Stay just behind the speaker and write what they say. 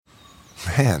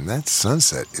Man, that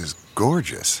sunset is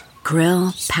gorgeous.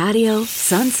 Grill, patio,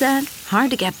 sunset.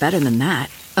 Hard to get better than that.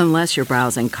 Unless you're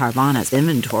browsing Carvana's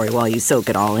inventory while you soak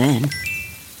it all in.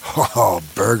 Oh,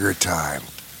 burger time.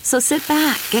 So sit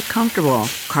back, get comfortable.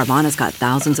 Carvana's got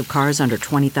thousands of cars under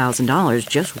 $20,000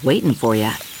 just waiting for you.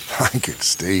 I could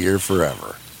stay here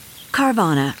forever.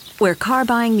 Carvana, where car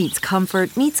buying meets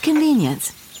comfort meets convenience.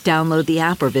 Download the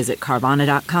app or visit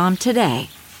Carvana.com today.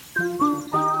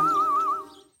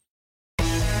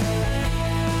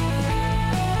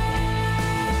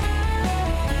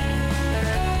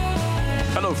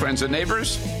 Hello, friends and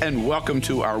neighbors, and welcome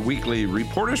to our weekly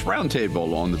Reporters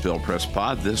Roundtable on the Bill Press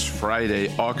Pod this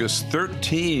Friday, August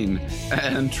 13.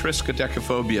 And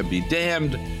triskaidekaphobia be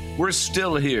damned, we're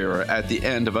still here at the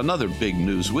end of another big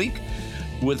news week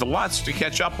with lots to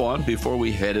catch up on before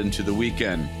we head into the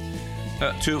weekend.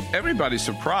 To everybody's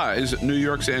surprise, New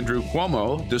York's Andrew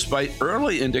Cuomo, despite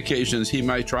early indications he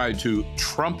might try to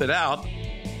trump it out,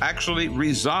 actually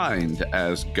resigned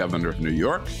as governor of New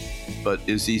York. But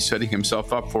is he setting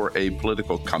himself up for a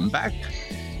political comeback?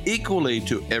 Equally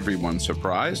to everyone's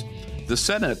surprise, the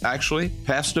Senate actually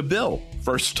passed a bill,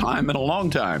 first time in a long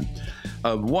time,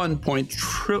 a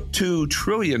 $1.2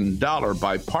 trillion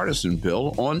bipartisan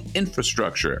bill on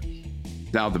infrastructure.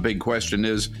 Now, the big question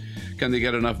is, can they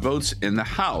get enough votes in the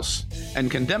House?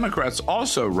 And can Democrats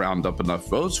also round up enough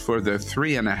votes for their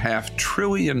 $3.5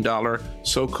 trillion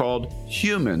so-called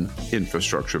human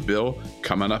infrastructure bill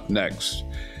coming up next?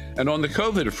 And on the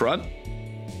COVID front,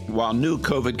 while new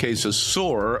COVID cases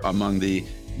soar among the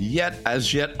yet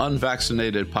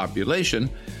unvaccinated population,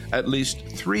 at least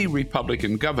 3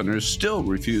 Republican governors still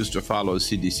refuse to follow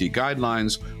CDC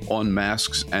guidelines on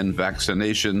masks and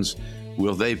vaccinations.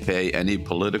 Will they pay any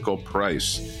political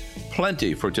price?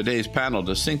 Plenty for today's panel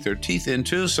to sink their teeth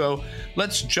into, so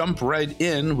let's jump right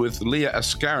in with Leah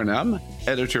Askarinam,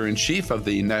 editor-in-chief of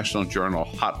the National Journal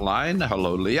Hotline.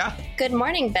 Hello, Leah. Good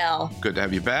morning, Bill. Good to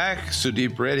have you back.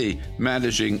 Sudeep Reddy,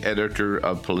 managing editor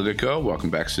of Politico. Welcome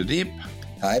back, Sudeep.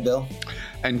 Hi, Bill.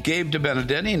 And Gabe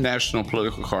DeBenedetti, national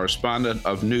political correspondent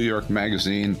of New York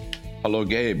Magazine. Hello,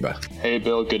 Gabe. Hey,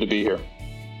 Bill. Good to be here.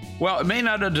 Well, it may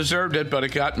not have deserved it, but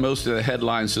it got most of the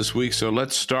headlines this week. So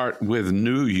let's start with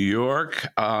New York.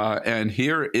 And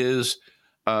here is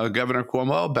Governor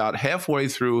Cuomo about halfway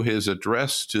through his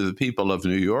address to the people of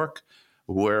New York,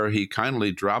 where he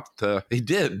kindly dropped the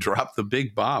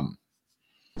big bomb.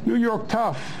 New York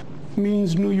tough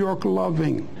means New York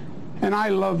loving. And I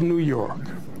love New York.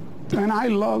 And I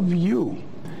love you.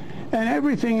 And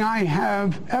everything I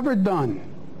have ever done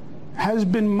has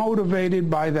been motivated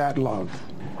by that love.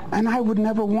 And I would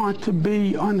never want to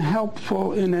be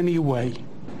unhelpful in any way.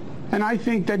 And I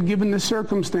think that given the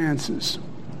circumstances,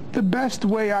 the best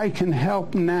way I can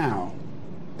help now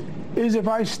is if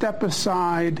I step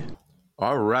aside.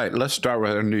 All right, let's start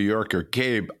with our New Yorker.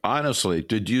 Gabe, honestly,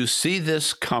 did you see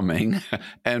this coming?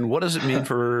 And what does it mean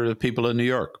for the people in New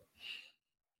York?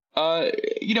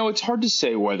 It's hard to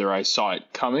say whether I saw it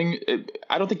coming.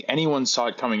 I don't think anyone saw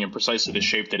it coming in precisely the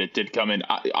shape that it did come in.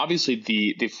 Obviously,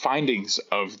 the findings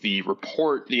of the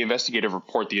report, the investigative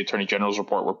report, the Attorney General's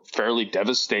report, were fairly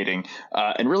devastating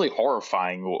and really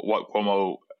horrifying what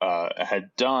Cuomo had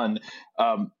done.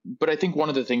 But I think one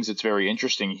of the things that's very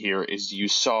interesting here is you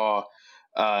saw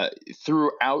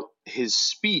throughout his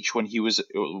speech when he was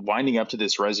winding up to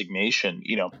this resignation,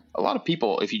 a lot of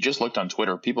people, if you just looked on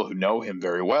Twitter, people who know him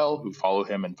very well, who follow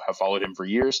him and have followed him for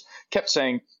years, kept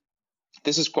saying,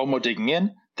 this is Cuomo digging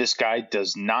in. This guy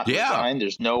does not resign.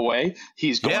 There's no way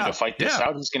he's going to fight this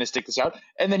out. He's going to stick this out.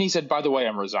 And then he said, by the way,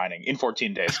 I'm resigning in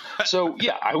 14 days. So,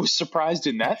 I was surprised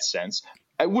in that sense.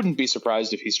 I wouldn't be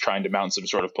surprised if he's trying to mount some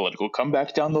sort of political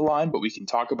comeback down the line, but we can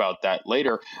talk about that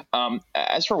later.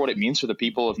 As for what it means for the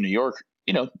people of New York,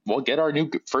 we'll get our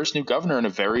first new governor in a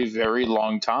very, very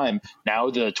long time.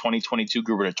 Now the 2022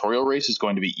 gubernatorial race is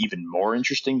going to be even more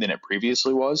interesting than it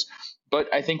previously was. But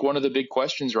I think one of the big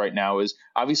questions right now is,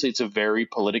 obviously, it's a very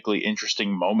politically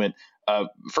interesting moment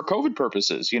for COVID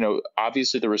purposes.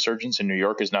 Obviously, the resurgence in New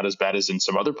York is not as bad as in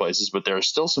some other places, but there are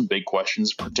still some big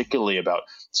questions, particularly about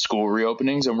school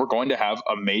reopenings. And we're going to have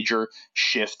a major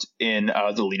shift in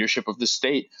the leadership of the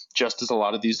state, just as a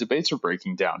lot of these debates are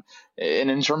breaking down. And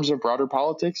in terms of broader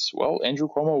politics, well, Andrew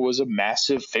Cuomo was a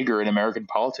massive figure in American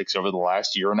politics over the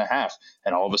last year and a half,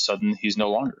 and all of a sudden he's no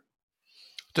longer.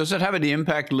 Does it have any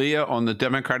impact, Leah, on the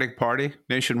Democratic Party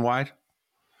nationwide?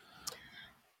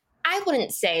 I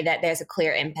wouldn't say that there's a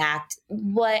clear impact.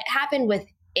 What happened with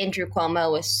Andrew Cuomo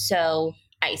was so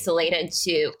isolated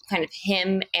to kind of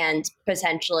him and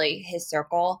potentially his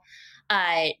circle.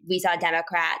 We saw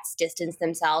Democrats distance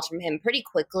themselves from him pretty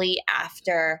quickly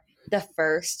after the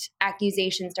first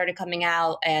accusation started coming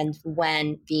out, and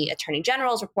when the Attorney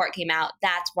General's report came out,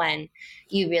 that's when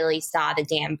you really saw the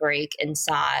dam break and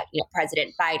saw,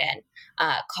 President Biden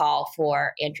call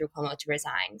for Andrew Cuomo to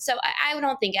resign. So I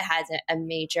don't think it has a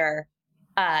major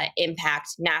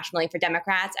impact nationally for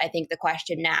Democrats. I think the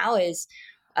question now is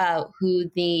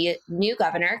who the new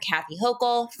governor, Kathy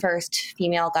Hochul, first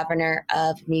female governor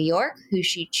of New York, who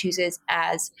she chooses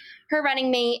as her running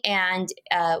mate, and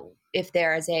if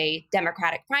there is a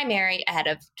Democratic primary ahead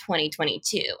of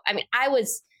 2022. I mean, I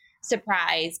was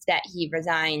surprised that he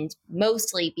resigned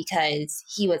mostly because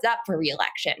he was up for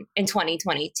re-election in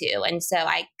 2022. And so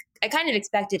I kind of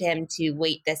expected him to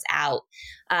wait this out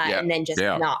and then just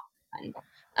not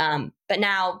run. But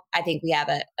now I think we have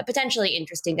a potentially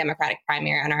interesting Democratic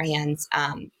primary on our hands.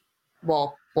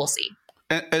 We'll see.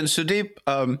 And Sudeep,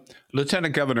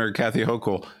 Lieutenant Governor Kathy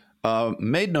Hochul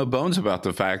made no bones about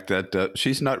the fact that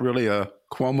she's not really a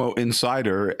Cuomo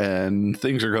insider and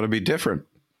things are going to be different.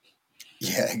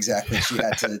 Yeah, exactly. She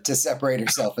had to separate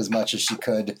herself as much as she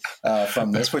could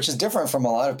from this, which is different from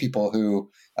a lot of people who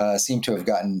seem to have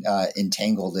gotten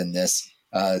entangled in this.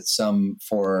 Some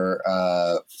for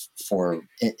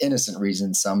innocent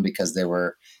reasons, some because they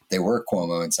were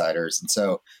Cuomo insiders, and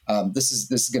so this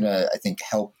is going to, I think,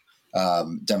 help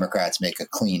Democrats make a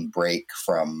clean break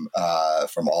from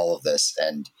all of this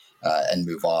and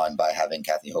move on by having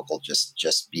Kathy Hochul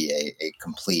just be a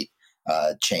complete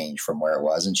change from where it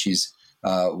was, and she's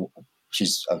a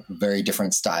very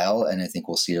different style, and I think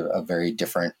we'll see a very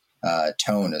different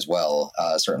tone as well.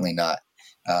 Certainly not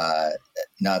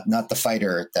the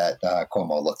fighter that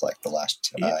Cuomo looked like the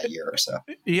last year or so.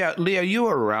 Yeah, Leah, you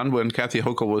were around when Kathy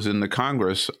Hochul was in the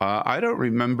Congress. I don't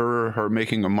remember her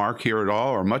making a mark here at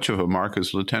all, or much of a mark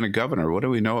as lieutenant governor. What do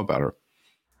we know about her?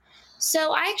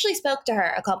 So I actually spoke to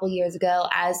her a couple years ago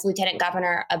as lieutenant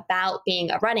governor about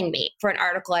being a running mate for an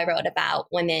article I wrote about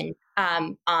women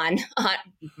on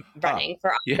running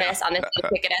for office on the same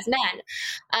ticket as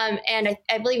men. And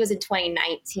I believe it was in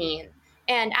 2019.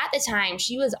 And at the time,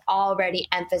 she was already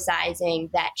emphasizing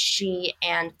that she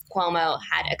and Cuomo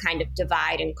had a kind of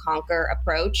divide and conquer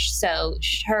approach. So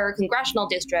her congressional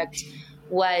district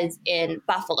was in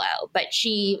Buffalo, but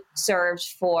she served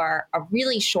for a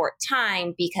really short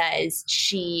time because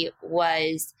she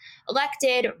was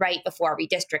elected right before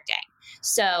redistricting.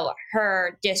 So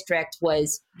her district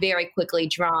was very quickly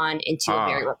drawn into a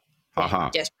very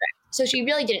Republican district. So she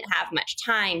really didn't have much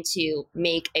time to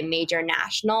make a major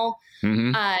national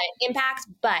impact,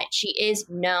 but she is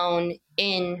known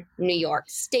in New York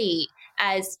State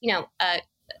as,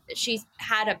 she's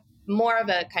had more of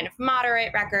a kind of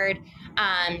moderate record.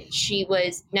 She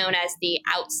was known as the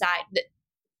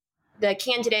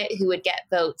candidate who would get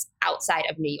votes outside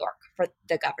of New York for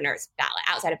the governor's ballot,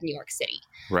 outside of New York City.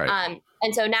 Right.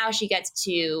 And so now she gets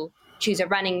to choose a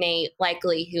running mate,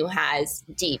 likely who has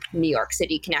deep New York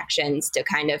City connections to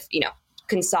kind of,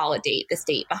 consolidate the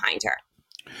state behind her.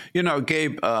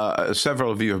 Gabe,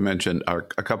 several of you have mentioned, or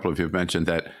a couple of you have mentioned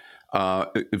that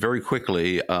very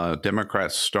quickly,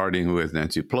 Democrats, starting with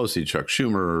Nancy Pelosi, Chuck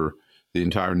Schumer, the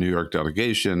entire New York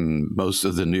delegation, most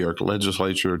of the New York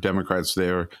legislature, Democrats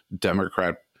there,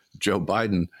 Democrat Joe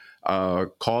Biden,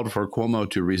 called for Cuomo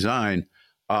to resign.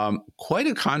 Quite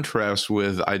a contrast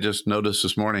with, I just noticed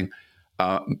this morning,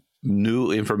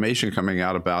 new information coming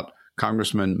out about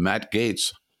Congressman Matt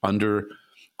Gaetz under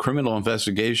criminal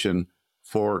investigation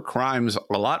for crimes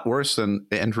a lot worse than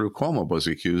Andrew Cuomo was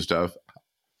accused of.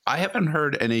 I haven't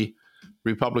heard any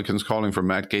Republicans calling for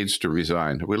Matt Gaetz to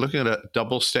resign. Are we looking at a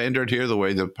double standard here, the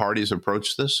way the parties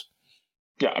approach this?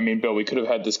 Yeah, I mean, Bill, we could have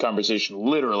had this conversation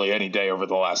literally any day over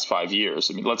the last 5 years.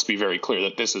 I mean, let's be very clear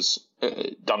that this is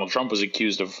Donald Trump was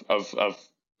accused of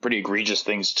pretty egregious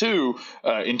things, too,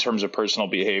 in terms of personal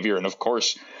behavior. And of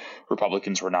course,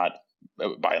 Republicans were not,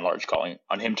 by and large, calling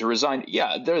on him to resign.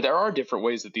 Yeah, there are different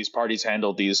ways that these parties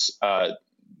handle these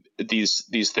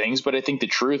things. But I think the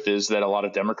truth is that a lot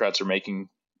of Democrats are making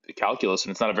the calculus,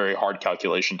 and it's not a very hard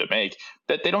calculation to make,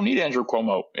 that they don't need Andrew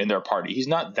Cuomo in their party. He's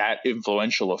not that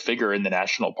influential a figure in the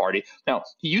national party. Now,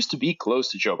 he used to be close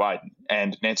to Joe Biden,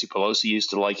 and Nancy Pelosi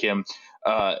used to like him.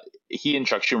 He and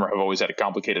Chuck Schumer have always had a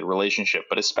complicated relationship,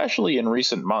 but especially in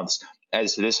recent months,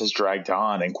 as this has dragged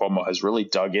on and Cuomo has really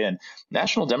dug in,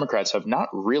 national Democrats have not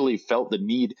really felt the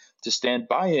need to stand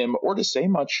by him or to say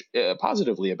much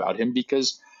positively about him,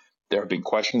 because there have been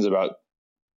questions about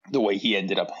the way he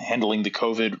ended up handling the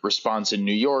COVID response in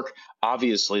New York.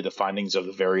 Obviously, the findings of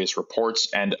the various reports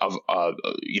and of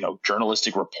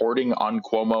journalistic reporting on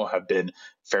Cuomo have been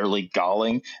fairly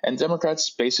galling. And Democrats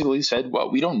basically said,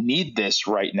 well, we don't need this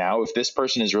right now. If this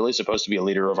person is really supposed to be a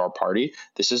leader of our party,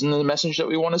 this isn't the message that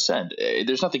we want to send.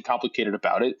 There's nothing complicated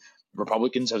about it.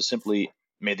 Republicans have simply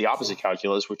made the opposite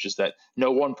calculus, which is that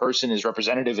no one person is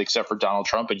representative except for Donald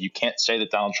Trump, and you can't say that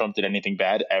Donald Trump did anything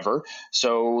bad ever.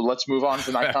 So let's move on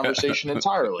from that conversation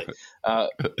entirely.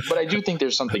 But I do think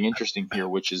there's something interesting here,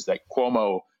 which is that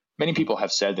Cuomo, many people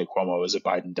have said that Cuomo is a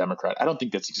Biden Democrat. I don't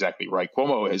think that's exactly right.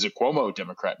 Cuomo is a Cuomo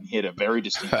Democrat, and he had a very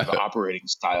distinctive operating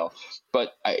style.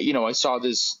 But I saw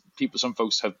this. Some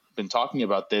folks have been talking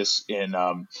about this in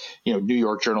New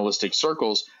York journalistic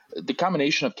circles. The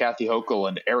combination of Kathy Hochul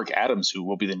and Eric Adams, who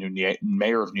will be the new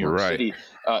mayor of New York City,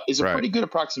 is a pretty good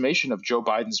approximation of Joe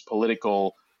Biden's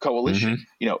political coalition.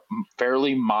 Mm-hmm.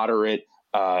 Fairly moderate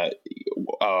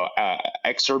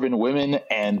ex-urban women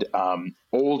and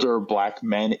older black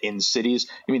men in cities.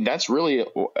 I mean, that's really,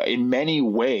 in many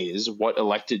ways, what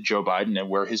elected Joe Biden and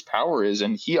where his power is.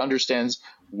 And he understands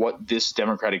what this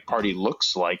Democratic Party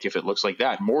looks like, if it looks like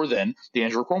that, more than the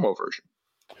Andrew Cuomo version.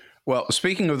 Well,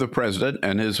 speaking of the president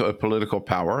and his political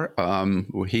power,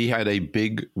 he had a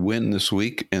big win this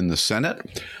week in the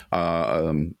Senate.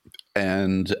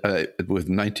 And with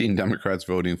 19 Democrats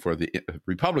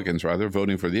Republicans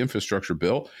voting for the infrastructure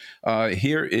bill,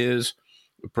 here is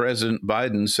President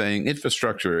Biden saying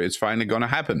infrastructure is finally going to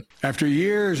happen. After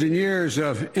years and years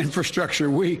of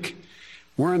infrastructure week,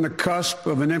 we're on the cusp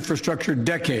of an infrastructure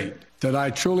decade that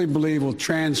I truly believe will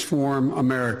transform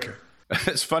America.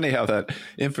 It's funny how that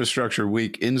infrastructure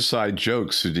week inside joke,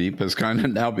 Sudeep, has kind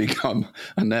of now become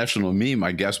a national meme,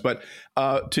 I guess. But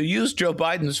to use Joe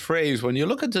Biden's phrase, when you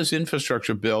look at this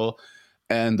infrastructure bill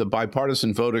and the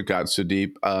bipartisan vote it got,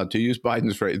 Sudeep, to use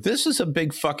Biden's phrase, this is a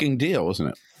big fucking deal, isn't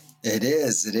it? It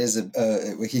is. It is.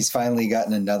 He's finally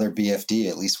gotten another BFD,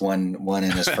 at least one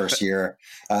in his first year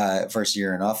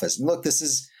in office. And look, this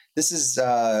is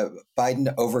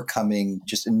Biden overcoming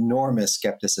just enormous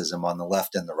skepticism on the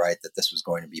left and the right that this was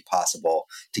going to be possible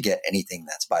to get anything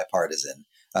that's bipartisan.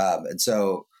 And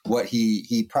so what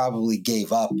he probably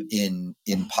gave up in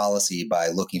policy by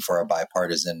looking for a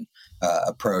bipartisan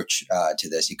approach to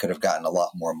this. He could have gotten a lot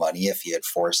more money if he had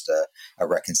forced a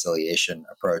reconciliation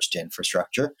approach to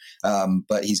infrastructure.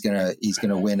 But he's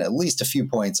gonna win at least a few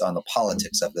points on the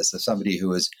politics of this. As somebody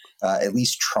who is at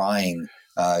least trying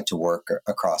to work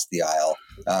across the aisle.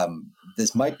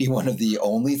 This might be one of the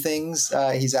only things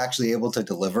he's actually able to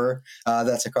deliver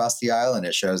that's across the aisle, and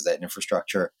it shows that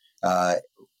infrastructure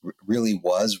really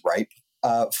was ripe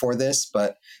for this.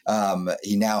 But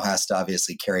he now has to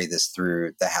obviously carry this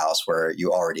through the House, where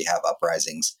you already have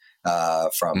uprisings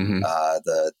from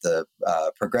the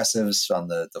progressives on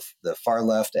the far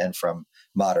left and from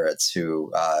moderates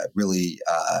who really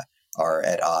are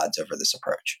at odds over this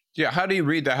approach. Yeah, how do you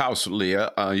read the House,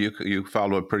 Leah? You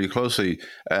follow it pretty closely.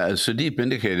 As Sudeep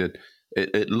indicated,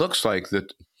 it looks like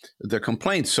that the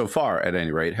complaints so far, at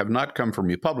any rate, have not come from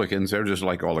Republicans. They're just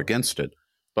like all against it,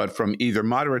 but from either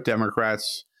moderate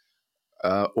Democrats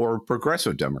or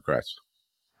progressive Democrats.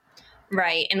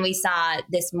 Right. And we saw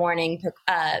this morning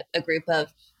a group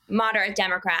of moderate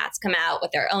Democrats come out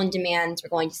with their own demands. We're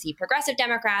going to see progressive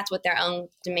Democrats with their own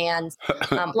demands.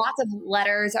 Lots of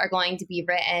letters are going to be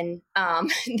written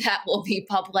that will be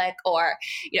public, or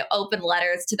open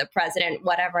letters to the president,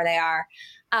 whatever they are.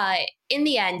 In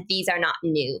the end, these are not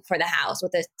new for the House.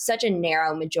 With such a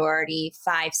narrow majority,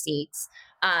 5 seats,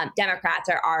 Democrats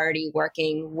are already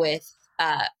working with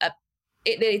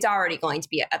it's already going to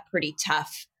be a pretty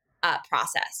tough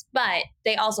process. But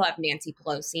they also have Nancy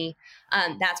Pelosi.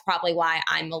 That's probably why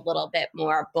I'm a little bit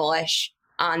more bullish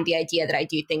on the idea that I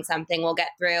do think something will get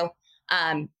through.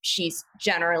 She's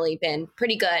generally been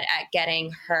pretty good at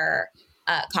getting her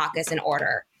caucus in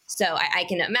order. So I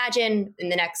can imagine in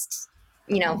the next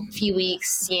few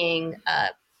weeks seeing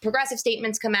progressive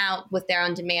statements come out with their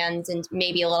own demands, and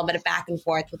maybe a little bit of back and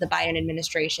forth with the Biden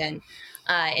administration.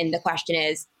 And the question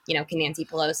is, can Nancy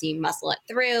Pelosi muscle it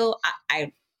through?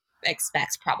 I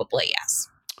expect probably yes.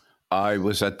 I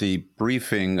was at the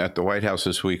briefing at the White House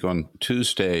this week on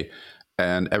Tuesday,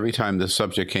 and every time this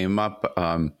subject came up,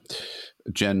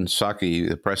 Jen Psaki,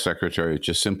 the press secretary,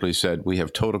 just simply said, "We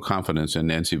have total confidence in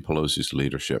Nancy Pelosi's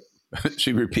leadership."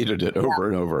 She repeated it over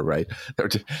and over, right?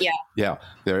 Yeah.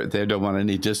 They don't want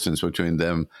any distance between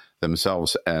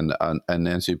themselves and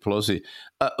Nancy Pelosi.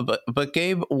 But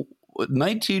Gabe,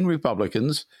 19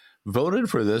 Republicans voted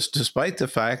for this, despite the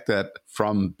fact that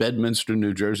from Bedminster,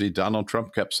 New Jersey, Donald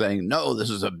Trump kept saying, "No,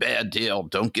 this is a bad deal.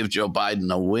 Don't give Joe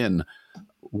Biden a win."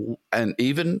 And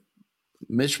even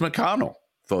Mitch McConnell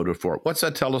voted for it. What's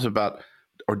that tell us about,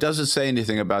 or does it say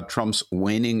anything about Trump's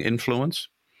waning influence?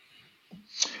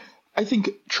 I think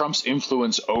Trump's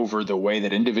influence over the way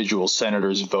that individual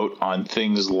senators vote on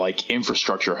things like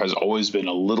infrastructure has always been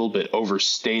a little bit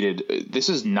overstated. This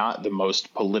is not the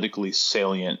most politically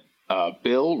salient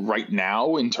bill right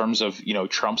now in terms of,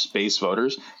 Trump's base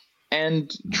voters.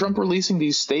 And Trump releasing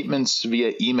these statements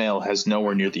via email has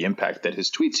nowhere near the impact that his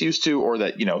tweets used to, or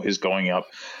that, his going up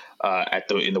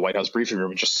in the White House briefing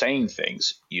room and just saying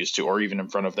things used to, or even in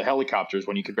front of the helicopters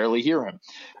when you could barely hear him.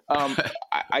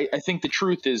 I think the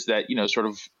truth is that, sort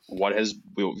of what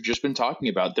we've just been talking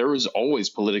about, there was always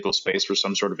political space for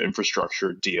some sort of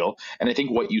infrastructure deal. And I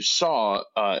think what you saw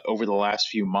over the last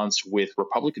few months with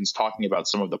Republicans talking about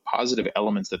some of the positive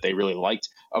elements that they really liked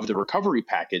of the recovery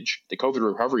package, the COVID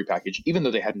recovery package, even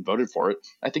though they hadn't voted for it,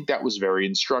 I think that was very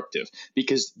instructive,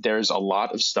 because there's a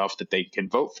lot of stuff that they can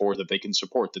vote for, that they can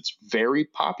support, that's very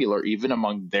popular even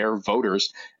among their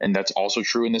voters. And that's also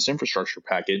true in this infrastructure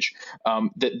package,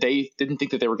 that they didn't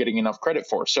think that they were getting enough credit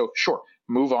for. So sure,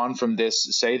 move on from this,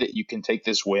 say that you can take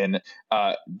this win.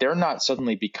 They're not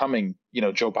suddenly becoming,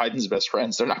 Joe Biden's best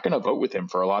friends. They're not going to vote with him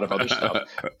for a lot of other stuff.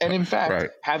 And in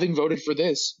fact, having voted for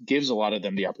this gives a lot of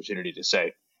them the opportunity to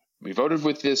say, we voted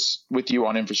with you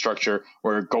on infrastructure.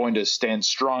 We're going to stand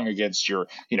strong against your,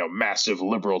 massive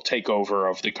liberal takeover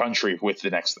of the country with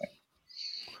the next thing.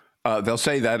 They'll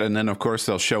say that, and then, of course,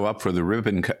 they'll show up for the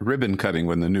ribbon cutting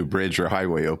when the new bridge or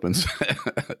highway opens.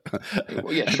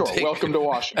 Well, yeah, sure. Welcome to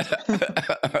Washington.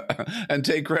 And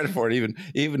take credit for it,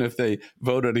 even if they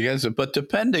voted against it. But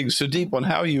depending, Sudeep, on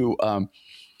how you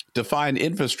define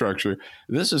infrastructure,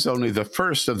 this is only the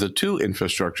first of the two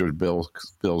infrastructure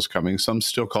bills coming. Some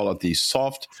still call it the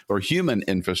soft or human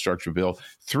infrastructure bill.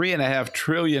 $3.5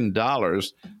 trillion,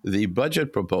 the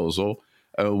budget proposal,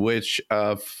 which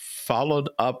followed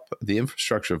up the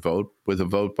infrastructure vote with a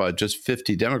vote by just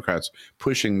 50 Democrats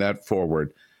pushing that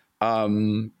forward.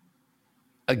 Again,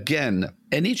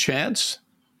 any chance,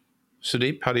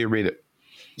 Sudeep? How do you read it?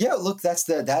 Yeah, look,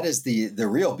 that is the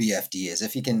real BFD, is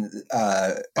if you can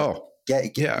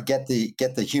get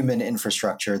the human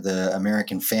infrastructure, the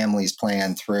American Families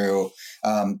Plan through.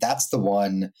 That's the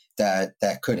one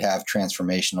that could have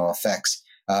transformational effects.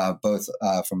 Both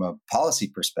from a policy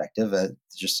perspective,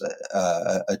 just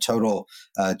a total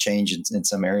change in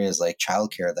some areas like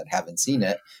childcare that haven't seen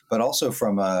it, but also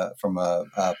from a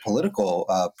political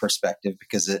perspective,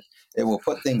 because it will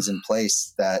put things in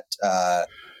place that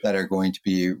are going to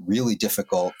be really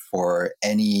difficult for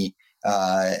any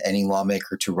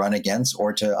lawmaker to run against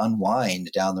or to unwind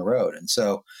down the road. And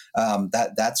so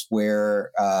that's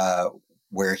where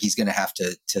he's going to have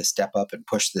to step up and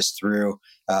push this through.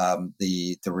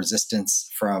 The resistance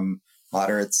from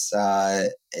moderates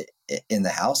in the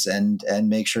House, and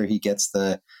make sure he gets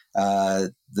the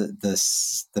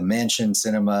Manchin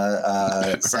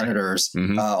cinema senators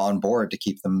on board to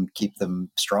keep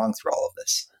them strong through all of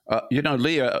this.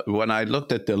 Leah, when I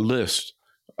looked at the list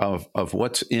of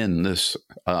what's in this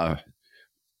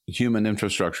human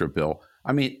infrastructure bill,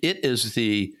 I mean, it is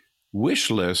the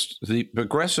wish list, the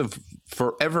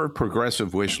forever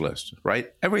progressive wish list,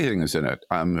 right? Everything is in it.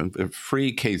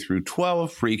 Free K through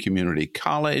 12, free community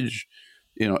college,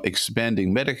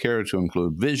 expanding Medicare to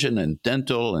include vision and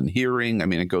dental and hearing. I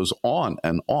mean, it goes on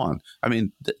and on. I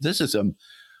mean, this is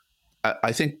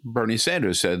I think Bernie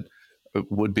Sanders said it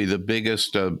would be the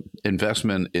biggest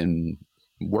investment in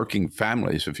working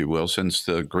families, if you will, since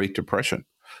the Great Depression.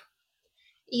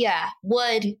 Yeah,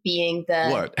 would being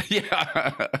the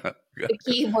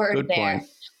key word Good there. Point.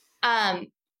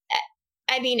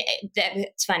 I mean,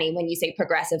 it's funny when you say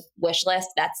progressive wish list.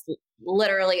 That's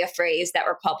literally a phrase that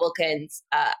Republicans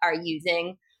are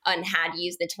using and had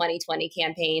used the 2020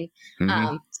 campaign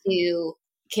to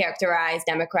characterize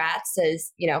Democrats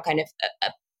as, kind of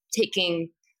taking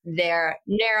their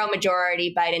narrow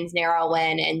majority, Biden's narrow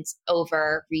win, and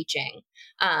overreaching.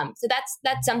 So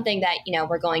that's something that,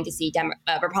 we're going to see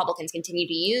Republicans continue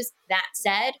to use. That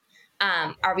said,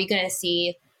 are we going to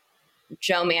see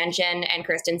Joe Manchin and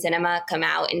Kyrsten Sinema come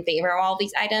out in favor of all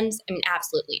these items? I mean,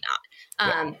 absolutely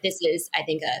not. This is, I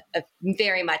think, a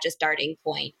very much a starting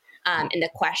point. And the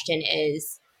question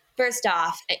is, first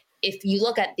off, if you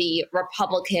look at the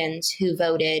Republicans who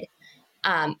voted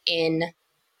in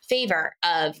favor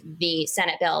of the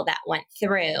Senate bill that went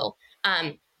through,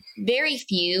 very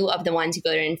few of the ones who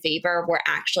voted in favor were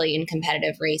actually in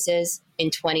competitive races in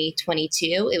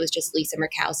 2022. It was just Lisa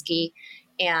Murkowski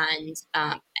and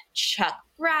Chuck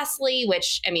Grassley,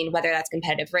 which, I mean, whether that's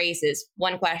competitive race is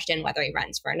one question, whether he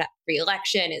runs for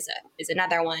re-election is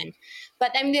another one. But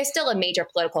I mean, there's still a major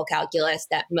political calculus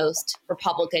that most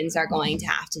Republicans are going to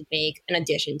have to make, in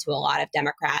addition to a lot of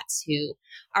Democrats who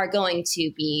are going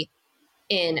to be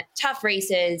in tough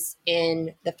races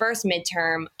in the first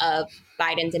midterm of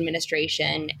Biden's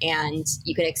administration. And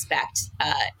you could expect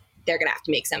they're going to have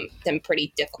to make some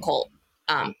pretty difficult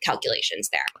calculations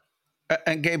there.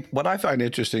 And Gabe, what I find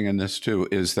interesting in this too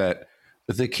is that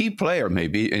the key player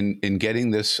maybe in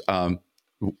getting this,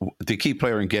 the key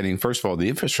player in getting, first of all, the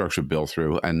infrastructure bill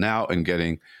through, and now in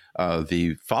getting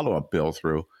the follow-up bill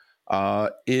through,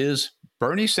 is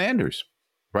Bernie Sanders,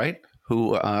 right?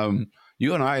 Who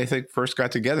you and I think, first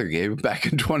got together, Gabe, back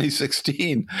in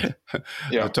 2016,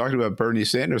 talking about Bernie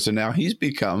Sanders, and now he's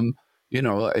become,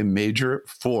 a major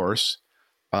force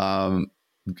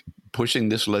pushing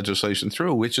this legislation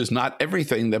through, which is not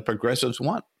everything that progressives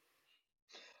want.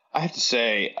 I have to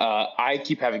say, I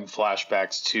keep having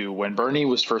flashbacks to when Bernie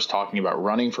was first talking about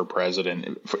running for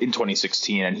president in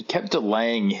 2016, and he kept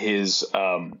delaying his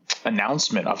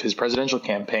announcement of his presidential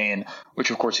campaign,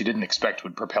 which of course he didn't expect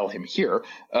would propel him here.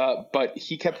 But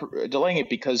he kept delaying it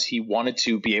because he wanted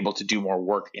to be able to do more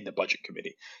work in the budget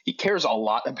committee. He cares a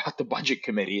lot about the budget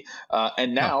committee.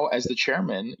 And now as the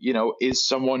chairman, is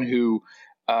someone who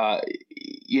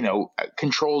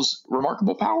controls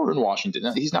remarkable power in Washington.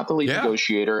 Now, he's not the lead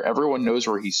negotiator. Everyone knows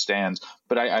where he stands.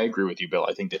 But I agree with you, Bill.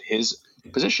 I think that his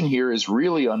position here is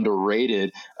really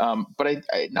underrated. But I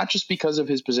not just because of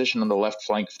his position on the left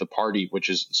flank of the party, which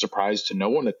is a surprise to no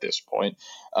one at this point,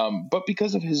 but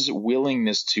because of his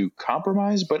willingness to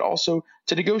compromise, but also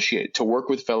to negotiate, to work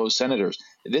with fellow senators.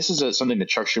 This is something that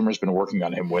Chuck Schumer has been working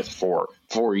on him with for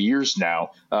 4 years now.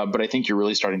 But I think you're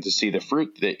really starting to see the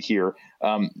fruit here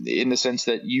in the sense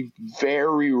that you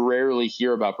very rarely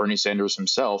hear about Bernie Sanders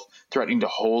himself threatening to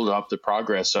hold up the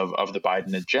progress of the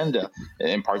Biden agenda.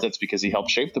 In part, that's because he helped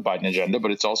shape the Biden agenda,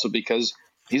 but it's also because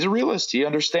he's a realist. He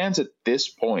understands at this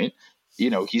point,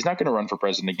 he's not going to run for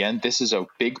president again. This is a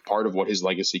big part of what his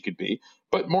legacy could be.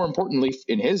 But more importantly,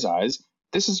 in his eyes,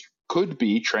 could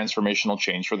be transformational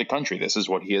change for the country. This is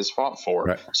what he has fought for.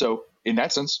 Right. So in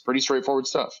that sense, pretty straightforward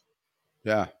stuff.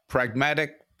 Yeah.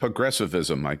 Pragmatic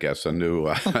progressivism, I guess, a new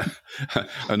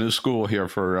school here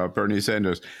for Bernie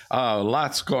Sanders.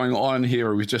 Lots going on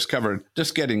here. We just covered,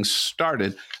 just getting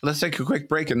started. Let's take a quick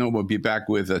break, and then we'll be back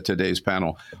with today's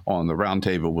panel on the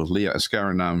Roundtable with Leah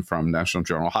Askarinam from National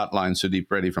Journal Hotline, Sudeep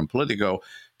Reddy from Politico,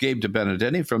 Gabe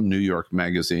DeBenedetti from New York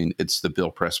Magazine. It's the Bill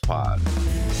Press Pod.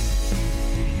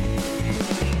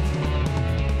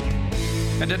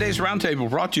 And today's Roundtable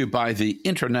brought to you by the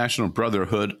International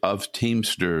Brotherhood of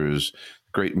Teamsters.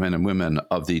 Great men and women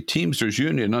of the Teamsters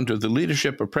Union under the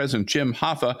leadership of President Jim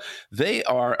Hoffa. They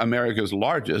are America's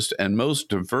largest and most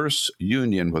diverse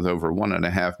union with over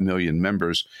 1.5 million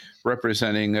members,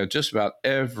 representing just about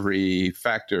every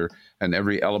factor and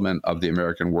every element of the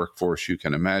American workforce you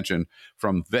can imagine,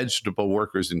 from vegetable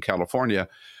workers in California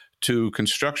to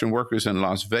construction workers in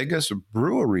Las Vegas,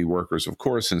 brewery workers, of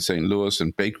course, in St. Louis,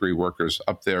 and bakery workers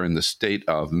up there in the state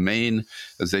of Maine.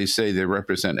 As they say, they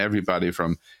represent everybody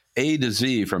from A to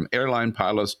Z, from airline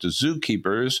pilots to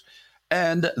zookeepers,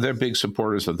 and they're big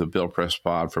supporters of the Bill Press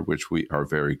Pod, for which we are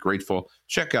very grateful.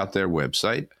 Check out their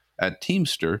website at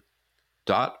teamster.org.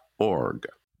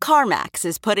 CarMax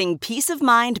is putting peace of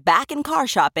mind back in car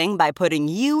shopping by putting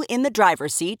you in the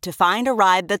driver's seat to find a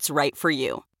ride that's right for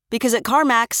you. Because at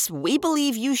CarMax, we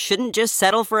believe you shouldn't just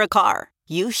settle for a car.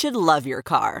 You should love your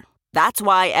car. That's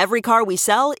why every car we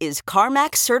sell is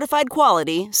CarMax certified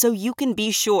quality, so you can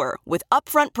be sure with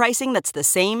upfront pricing that's the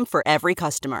same for every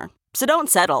customer. So don't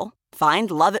settle. Find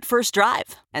love at first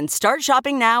drive and start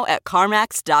shopping now at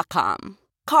CarMax.com.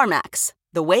 CarMax,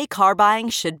 the way car buying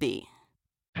should be.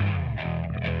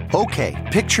 Okay,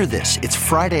 picture this. It's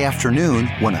Friday afternoon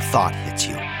when a thought hits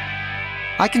you.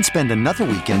 I can spend another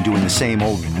weekend doing the same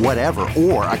old whatever,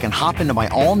 or I can hop into my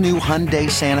all-new Hyundai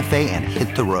Santa Fe and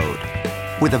hit the road.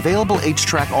 With available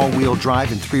H-Track all-wheel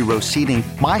drive and 3-row seating,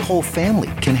 my whole family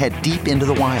can head deep into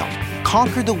the wild.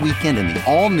 Conquer the weekend in the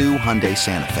all-new Hyundai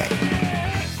Santa Fe.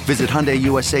 Visit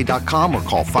HyundaiUSA.com or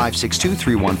call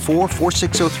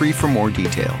 562-314-4603 for more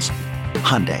details.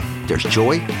 Hyundai, there's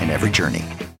joy in every journey.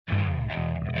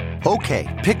 Okay,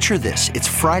 picture this. It's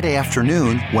Friday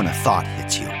afternoon when a thought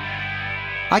hits you.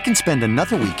 I can spend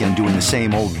another weekend doing the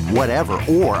same old whatever,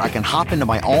 or I can hop into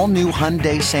my all-new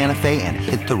Hyundai Santa Fe and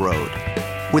hit the road.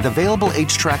 With available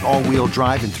H-Track all-wheel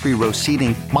drive and 3-row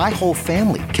seating, my whole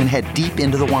family can head deep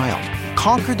into the wild.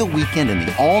 Conquer the weekend in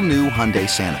the all-new Hyundai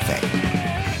Santa Fe.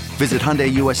 Visit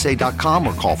HyundaiUSA.com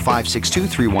or call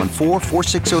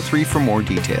 562-314-4603 for more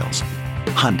details.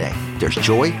 Hyundai, there's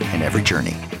joy in every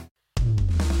journey.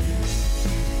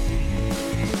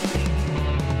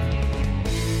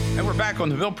 And we're back on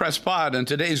the Bill Press Pod, and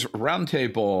today's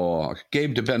Roundtable.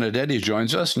 Gabe DeBenedetti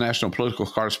joins us, national political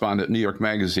correspondent at New York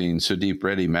Magazine, Sudeep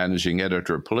Reddy, managing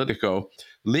editor of Politico,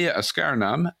 Leah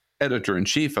Askarnam,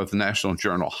 editor-in-chief of the National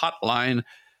Journal Hotline.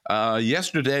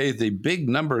 Yesterday, the big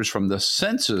numbers from the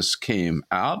census came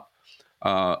out,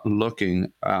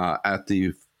 looking at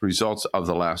the results of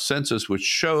the last census, which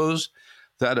shows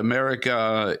that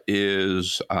America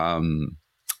is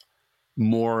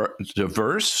more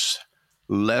diverse,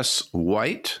 less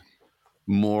white,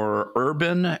 more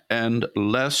urban, and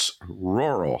less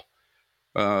rural.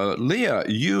 Leah,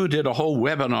 you did a whole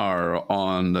webinar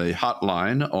on the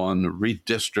hotline on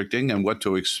redistricting and what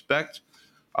to expect.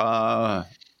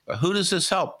 Who does this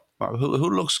help? Who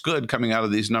looks good coming out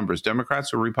of these numbers,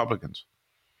 Democrats or Republicans?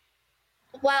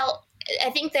 Well, I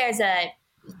think it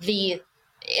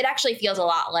actually feels a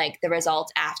lot like the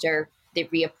results after the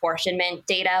reapportionment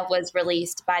data was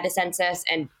released by the census.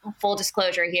 And full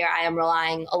disclosure here, I am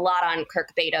relying a lot on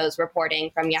Kirk Bato's reporting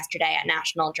from yesterday at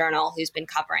National Journal, who's been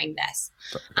covering this.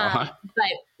 But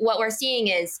what we're seeing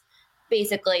is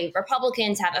basically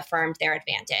Republicans have affirmed their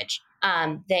advantage.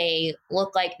 They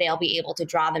look like they'll be able to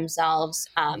draw themselves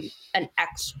an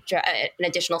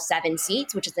additional 7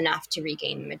 seats, which is enough to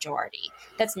regain the majority.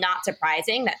 That's not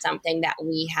surprising. That's something that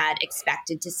we had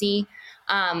expected to see.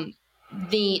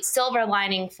 The silver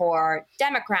lining for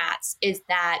Democrats is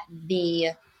that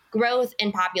the growth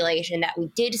in population that we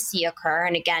did see occur,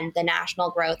 and again, the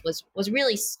national growth was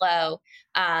really slow.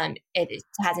 It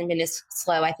hasn't been this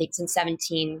slow, I think, since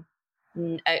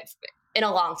in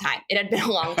a long time. It had been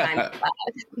a long time.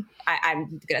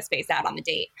 I'm going to space out on the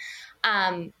date.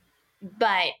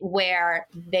 But where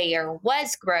there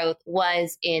was growth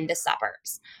was in the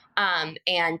suburbs.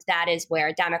 And that is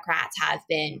where Democrats have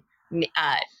been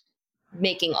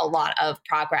making a lot of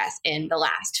progress in the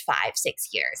last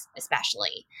 5-6 years,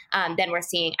 especially. Then we're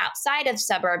seeing outside of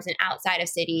suburbs and outside of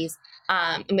cities,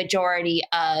 a majority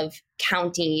of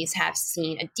counties have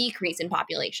seen a decrease in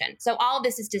population. So all of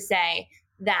this is to say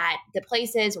that the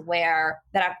places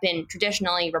that have been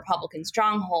traditionally Republican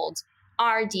strongholds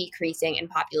are decreasing in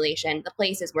population. The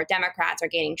places where Democrats are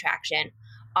gaining traction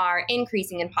are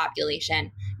increasing in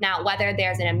population. Now, whether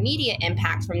there's an immediate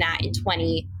impact from that in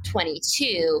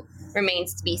 2022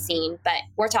 remains to be seen, but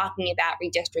we're talking about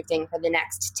redistricting for the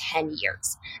next 10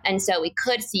 years. And so we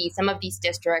could see some of these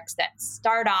districts that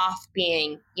start off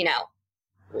being,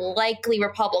 likely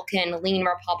Republican, lean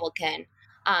Republican,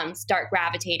 start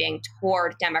gravitating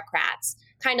toward Democrats,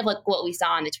 kind of like what we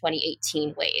saw in the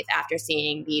 2018 wave after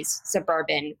seeing these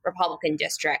suburban Republican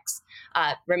districts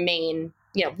remain,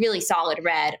 really solid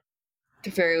red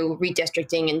through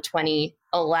redistricting in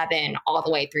 2011 all the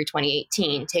way through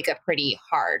 2018, take a pretty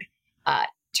hard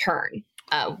turn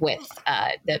with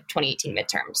the 2018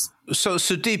 midterms. So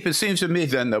Sudeep, it seems to me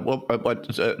then that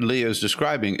what Leah is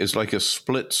describing is like a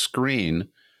split screen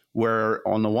where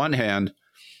on the one hand,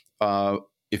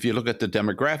 if you look at the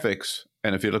demographics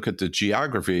and if you look at the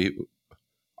geography,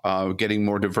 getting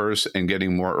more diverse and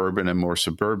getting more urban and more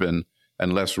suburban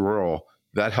and less rural,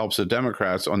 that helps the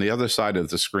Democrats. On the other side of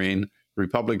the screen,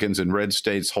 Republicans in red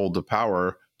states hold the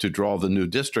power to draw the new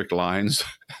district lines.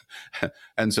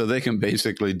 And so they can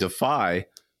basically defy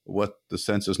what the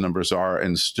census numbers are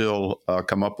and still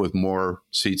come up with more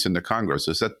seats in the Congress.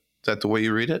 Is that the way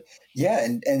you read it? Yeah,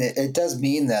 and it does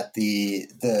mean that the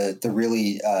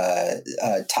really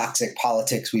toxic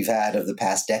politics we've had of the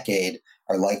past decade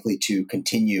are likely to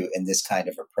continue in this kind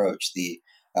of approach. The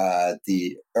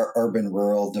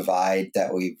urban-rural divide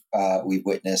that we've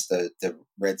witnessed, the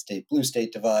red state, blue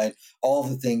state divide, all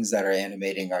the things that are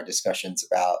animating our discussions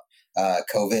about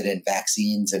COVID and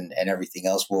vaccines and everything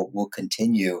else will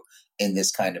continue in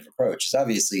this kind of approach. It's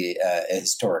obviously a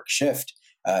historic shift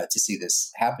to see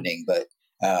this happening, but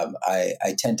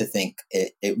I tend to think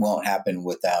it won't happen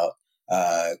without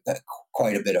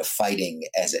quite a bit of fighting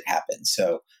as it happens.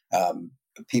 So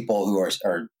people who are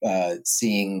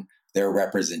seeing their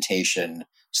representation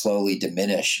slowly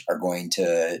diminish are going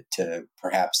to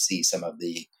perhaps see some of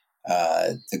the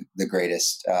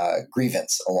greatest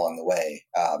grievance along the way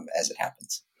as it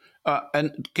happens.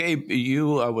 And Gabe,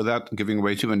 you, without giving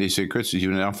away too many secrets,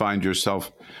 you now find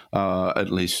yourself,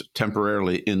 at least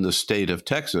temporarily, in the state of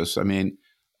Texas. I mean,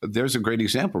 there's a great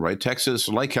example, right? Texas,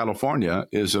 like California,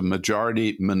 is a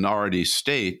majority-minority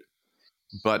state,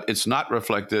 but it's not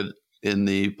reflected in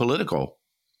the political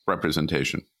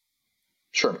representation.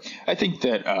 Sure. I think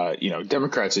that,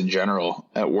 Democrats in general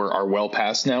are well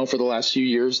past now for the last few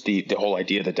years, the whole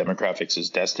idea that demographics is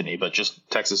destiny. But just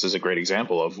Texas is a great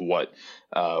example of what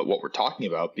we're talking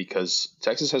about, because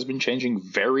Texas has been changing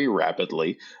very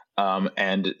rapidly.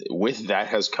 And with that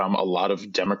has come a lot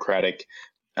of Democratic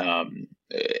um,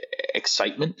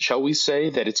 excitement, shall we say,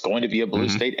 that it's going to be a blue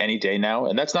state any day now.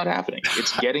 And that's not happening.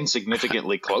 It's getting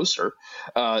significantly closer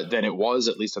than it was,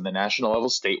 at least on the national level,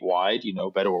 statewide.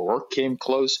 Beto O'Rourke came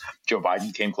close. Joe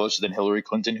Biden came closer than Hillary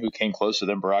Clinton, who came closer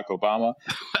than Barack Obama.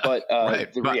 But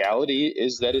reality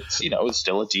is that it's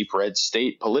still a deep red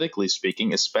state, politically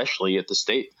speaking, especially at the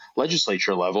state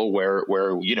legislature level, where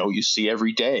you see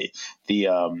every day the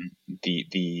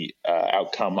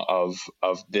outcome of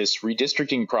this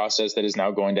redistricting process that is now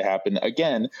going to happen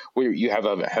again, where you have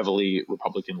a heavily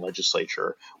Republican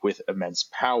legislature with immense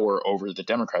power over the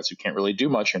Democrats who can't really do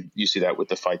much. And you see that with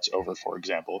the fights over, for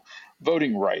example,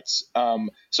 voting rights.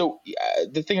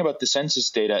 The thing about the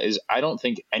census data is I don't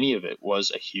think any of it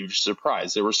was a huge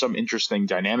surprise. There were some interesting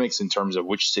dynamics in terms of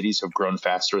which cities have grown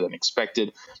faster than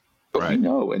expected. But we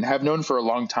know and have known for a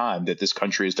long time that this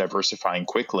country is diversifying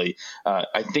quickly.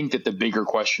 I think that the bigger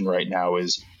question right now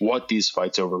is what these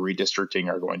fights over redistricting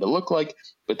are going to look like.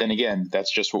 But then again,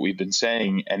 that's just what we've been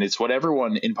saying. And it's what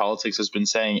everyone in politics has been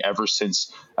saying ever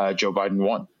since Joe Biden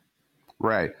won.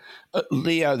 Right.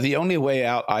 Leah, the only way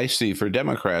out I see for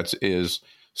Democrats is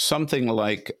something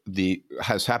like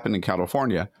has happened in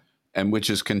California, and which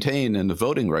is contained in the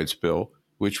voting rights bill,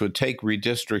 which would take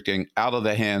redistricting out of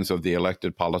the hands of the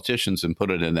elected politicians and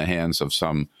put it in the hands of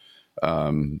some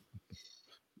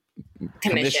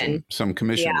commission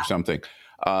or something.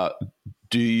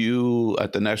 Do you,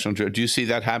 at the national, do you see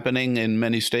that happening in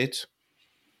many states?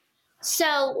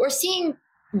 So we're seeing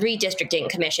redistricting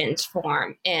commissions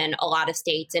form in a lot of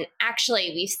states. And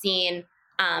actually, we've seen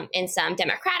in some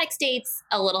Democratic states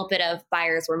a little bit of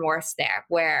buyer's remorse there,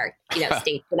 where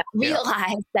states did not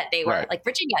realize that they were, like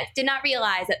Virginia, did not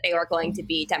realize that they were going to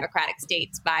be Democratic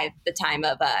states by the time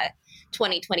of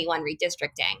 2021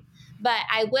 redistricting. But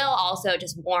I will also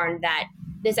just warn that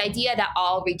this idea that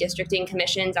all redistricting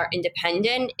commissions are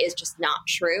independent is just not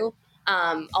true.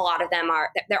 A lot of them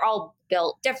they're all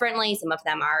built differently. Some of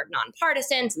them are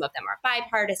nonpartisan, some of them are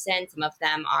bipartisan, some of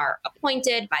them are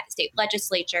appointed by the state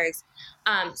legislatures.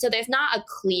 So there's not a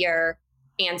clear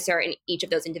answer in each of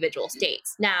those individual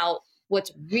states. Now,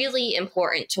 what's really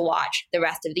important to watch the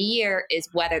rest of the year is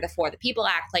whether the For the People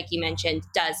Act, like you mentioned,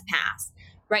 does pass.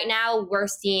 Right now, we're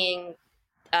seeing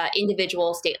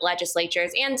individual state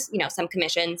legislatures and some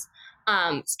commissions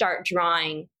start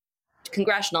drawing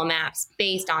congressional maps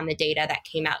based on the data that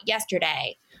came out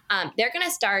yesterday. They're going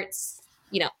to start,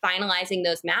 finalizing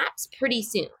those maps pretty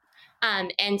soon.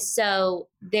 And so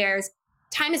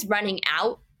time is running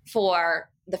out for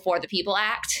the People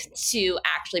Act to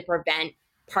actually prevent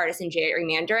partisan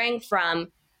gerrymandering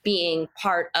from being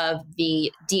part of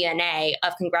the DNA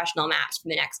of congressional maps for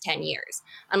the next 10 years,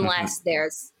 unless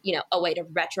there's, a way to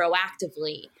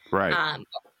retroactively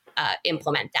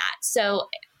implement that. So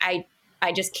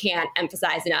I just can't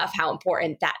emphasize enough how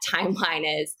important that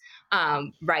timeline is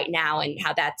right now, and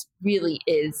how that really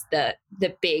is the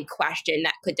big question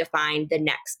that could define the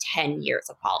next 10 years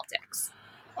of politics.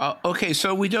 Okay,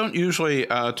 so we don't usually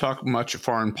talk much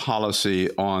foreign policy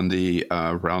on the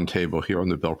roundtable here on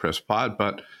the Bill Press Pod,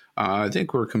 but I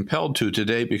think we're compelled to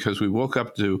today because we woke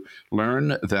up to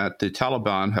learn that the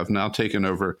Taliban have now taken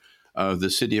over the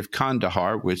city of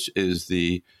Kandahar, which is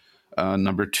the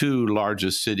number 2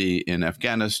 largest city in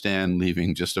Afghanistan,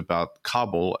 leaving just about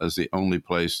Kabul as the only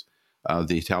place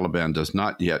the Taliban does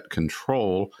not yet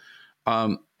control.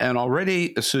 And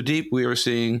already, Sudeep, we are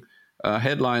seeing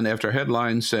headline after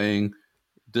headline saying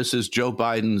this is Joe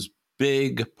Biden's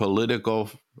big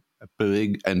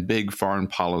foreign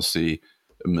policy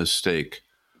mistake.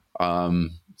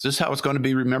 Is this how it's going to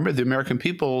be remembered? The American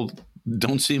people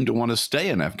don't seem to want to stay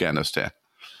in Afghanistan.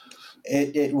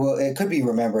 It could be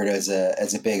remembered as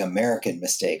a big American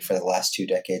mistake for the last 2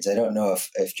 decades. I don't know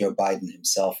if Joe Biden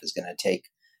himself is going to take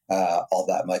all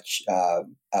that much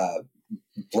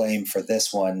blame for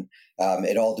this one.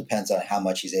 It all depends on how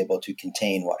much he's able to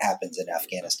contain what happens in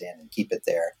Afghanistan and keep it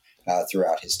there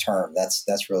throughout his term.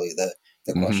 That's really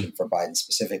the question for Biden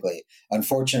specifically.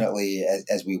 Unfortunately,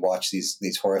 as we watch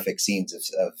these horrific scenes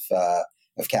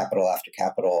of capital after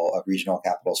capital, of regional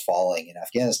capitals falling in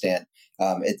Afghanistan,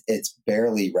 it's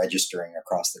barely registering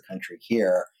across the country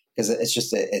here, because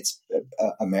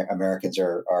Americans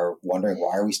are wondering,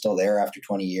 why are we still there after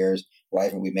 20 years? Why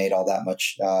haven't we made all that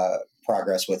much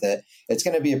progress with it? It's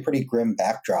going to be a pretty grim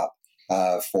backdrop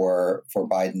for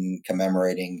Biden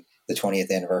commemorating the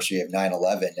 20th anniversary of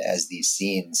 9/11 as these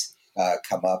scenes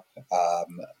come up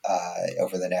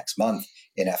over the next month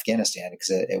in Afghanistan, because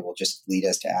it will just lead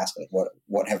us to ask, like,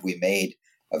 what have we made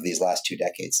of these last 2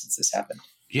 decades since this happened?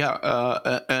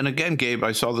 Yeah. And again, Gabe,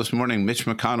 I saw this morning Mitch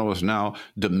McConnell is now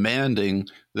demanding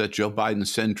that Joe Biden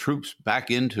send troops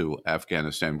back into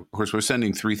Afghanistan. Of course, we're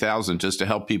sending 3,000 just to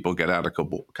help people get out of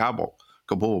Kabul.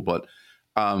 But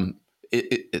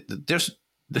there's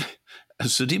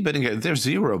Sudeep Benninger, there's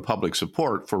zero public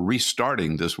support for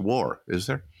restarting this war, is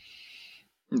there?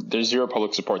 There's zero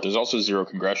public support. There's also zero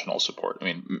congressional support. I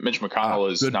mean, Mitch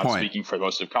McConnell is not speaking for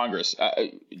most of Congress.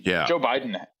 Joe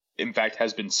Biden, in fact,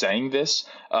 has been saying this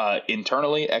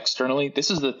internally, externally.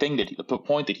 This is the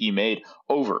point that he made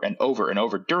over and over and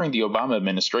over during the Obama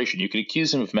administration. You could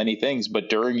accuse him of many things, but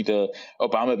during the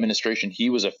Obama administration, he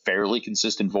was a fairly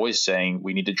consistent voice saying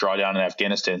we need to draw down in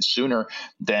Afghanistan sooner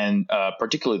than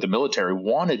particularly the military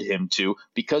wanted him to,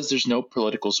 because there's no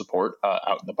political support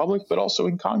out in the public, but also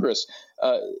in Congress.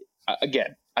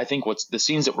 Again, I think the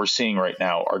scenes that we're seeing right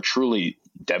now are truly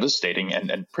devastating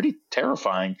and pretty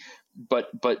terrifying. But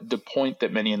the point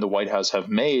that many in the White House have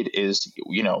made is,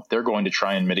 they're going to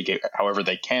try and mitigate however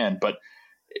they can. But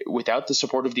without the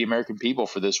support of the American people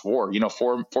for this war,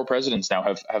 four presidents now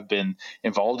have been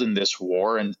involved in this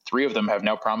war, and 3 of them have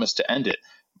now promised to end it.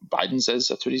 Biden says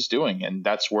that's what he's doing, and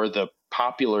that's where the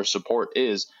popular support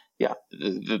is. Yeah,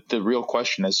 the real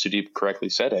question, as Sudeep correctly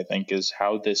said, I think, is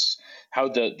how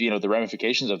the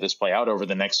ramifications of this play out over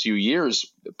the next few years,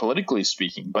 politically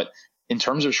speaking. But in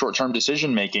terms of short-term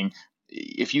decision making,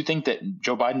 if you think that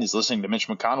Joe Biden is listening to Mitch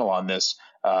McConnell on this,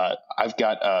 I've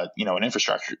got an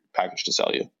infrastructure package to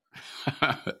sell you.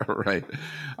 Right.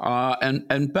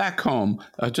 And back home,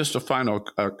 just a final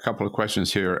couple of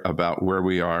questions here about where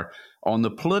we are on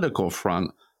the political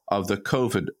front of the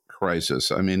COVID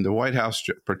crisis. I mean, the White House,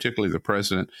 particularly the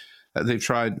president, they've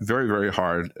tried very, very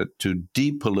hard to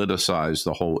depoliticize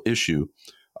the whole issue.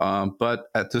 But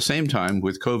at the same time,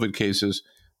 with COVID cases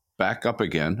back up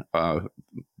again,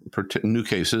 new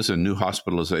cases and new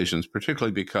hospitalizations,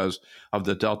 particularly because of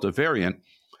the Delta variant,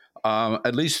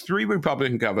 at least 3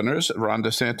 Republican governors, Ron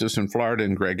DeSantis in Florida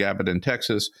and Greg Abbott in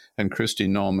Texas and Kristi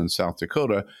Noem in South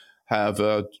Dakota, have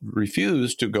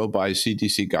refused to go by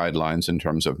CDC guidelines in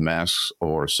terms of masks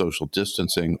or social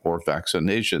distancing or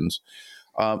vaccinations.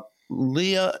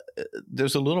 Leah,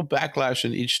 there's a little backlash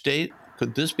in each state.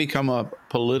 Could this become a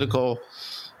political,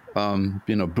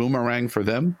 boomerang for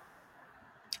them?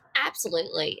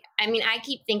 Absolutely. I mean, I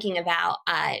keep thinking about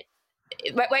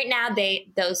right now,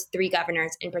 those 3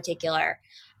 governors in particular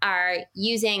are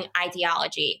using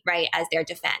ideology, right, as their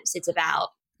defense. It's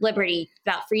about liberty,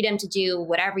 about freedom to do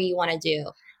whatever you want to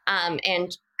do,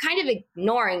 and kind of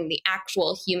ignoring the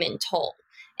actual human toll.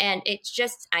 And it's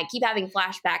just, I keep having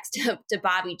flashbacks to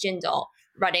Bobby Jindal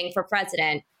running for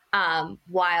president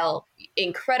while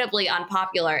incredibly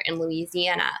unpopular in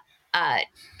Louisiana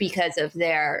because of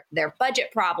their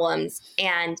budget problems,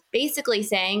 and basically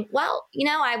saying, well,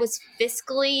 I was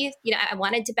fiscally, I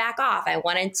wanted to back off. I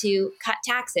wanted to cut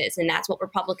taxes, and that's what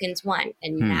Republicans want.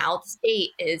 And now the state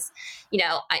is,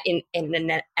 in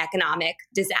an economic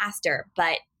disaster,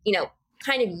 but,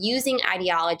 kind of using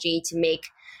ideology to make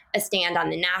a stand on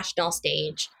the national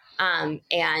stage,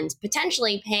 and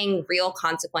potentially paying real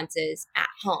consequences at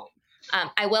home.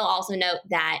 I will also note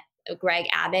that Greg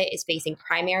Abbott is facing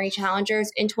primary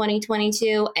challengers in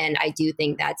 2022, and I do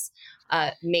think that's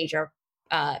a major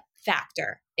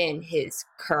factor in his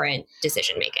current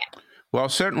decision making. Well,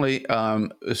 certainly,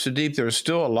 Sudeep, there's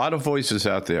still a lot of voices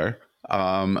out there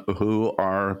who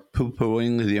are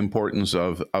poo-pooing the importance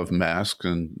of masks,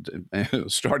 and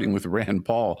starting with Rand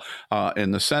Paul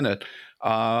in the Senate,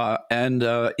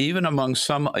 and even among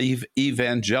some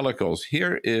evangelicals.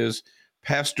 Here is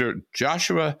Pastor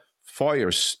Joshua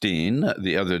Feuerstein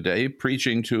the other day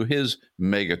preaching to his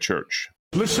mega church.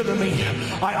 Listen to me.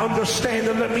 I understand,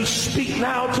 and let me speak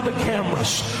now to the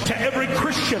cameras, to every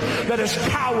Christian that is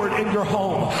cowered in your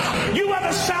home. You have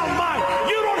a sound mind.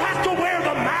 You don't have to wear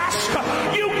the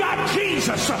mask. You got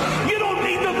Jesus. You don't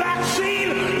need the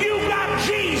vaccine. You got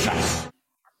Jesus.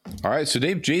 All right,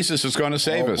 Sudeep, Jesus is going to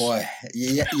save us. Oh boy,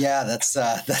 yeah, that's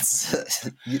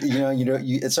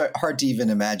it's hard to even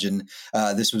imagine.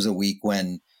 This was a week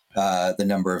when the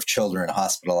number of children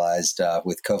hospitalized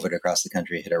with COVID across the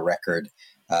country hit a record,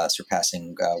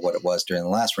 surpassing what it was during the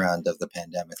last round of the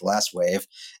pandemic, the last wave.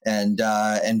 And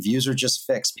views are just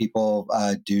fixed. People,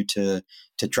 due to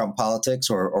Trump politics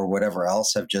or whatever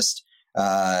else, have just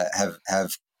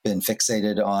have been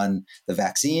fixated on the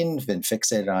vaccine, been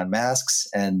fixated on masks,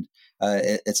 and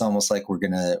it's almost like we're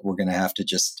gonna have to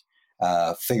just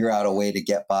figure out a way to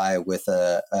get by with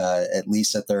at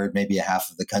least a third, maybe a half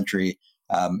of the country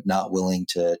not willing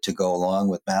to go along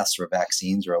with masks or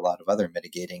vaccines or a lot of other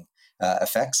mitigating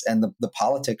effects. And the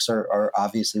politics are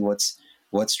obviously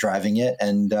what's driving it,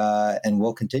 and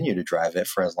will continue to drive it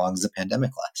for as long as the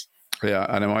pandemic lasts. Yeah,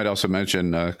 and I might also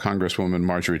mention Congresswoman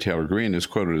Marjorie Taylor Greene is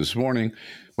quoted this morning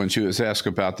when she was asked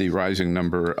about the rising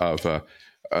number of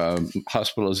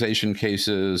hospitalization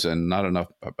cases and not enough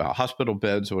hospital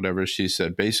beds or whatever. She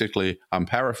said, basically, I'm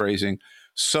paraphrasing,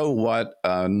 so what?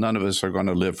 None of us are going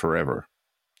to live forever.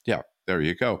 Yeah, there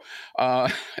you go.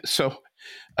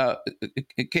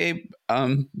 Gabe,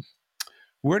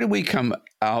 where do we come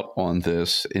out on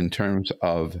this in terms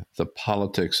of the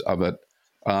politics of it?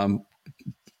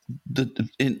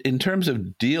 In terms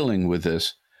of dealing with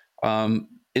this,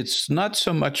 it's not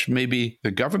so much maybe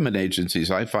the government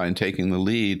agencies, I find, taking the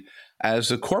lead as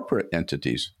the corporate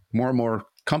entities. More and more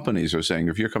companies are saying,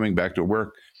 if you're coming back to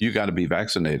work, you got to be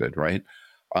vaccinated, right?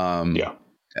 Yeah.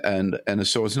 And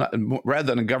so it's not, rather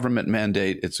than a government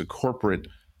mandate, it's a corporate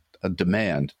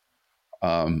demand.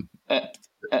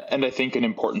 And I think an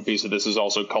important piece of this is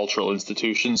also cultural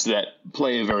institutions that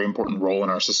play a very important role in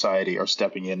our society are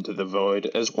stepping into the void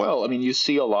as well. I mean, you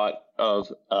see a lot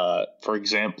of, for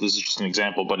example, this is just an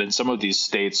example, but in some of these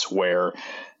states that are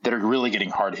really getting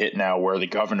hard hit now, where the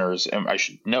governors, and I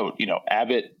should note,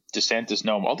 Abbott, DeSantis,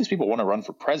 Noem, all these people want to run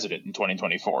for president in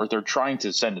 2024. They're trying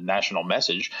to send a national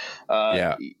message,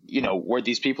 where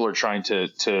these people are trying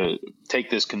to take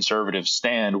this conservative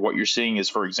stand. What you're seeing is,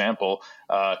 for example,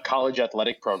 college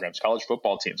athletic programs, college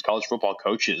football teams, college football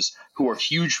coaches, who are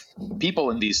huge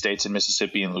people in these states, in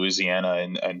Mississippi and Louisiana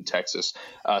and Texas,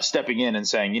 stepping in and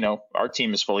saying, our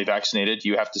team is fully vaccinated.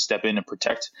 You have to step in and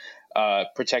protect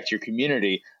your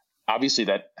community. Obviously,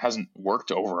 that hasn't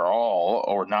worked overall,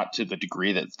 or not to the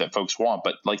degree that folks want.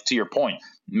 But like, to your point,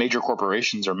 major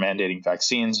corporations are mandating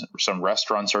vaccines. Some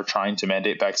restaurants are trying to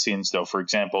mandate vaccines, though. For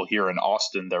example, here in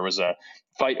Austin, there was a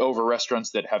fight over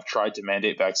restaurants that have tried to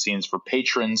mandate vaccines for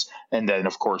patrons. And then,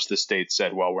 of course, the state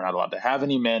said, well, we're not allowed to have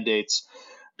any mandates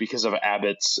because of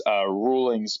Abbott's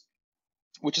rulings,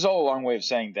 which is all a long way of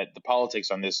saying that the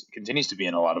politics on this continues to be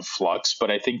in a lot of flux.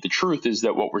 But I think the truth is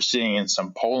that what we're seeing in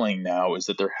some polling now is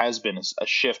that there has been a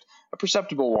shift, a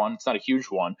perceptible one, it's not a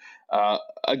huge one,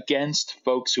 against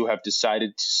folks who have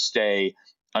decided to stay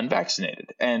unvaccinated.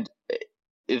 And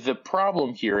the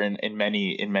problem here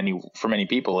for many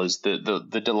people is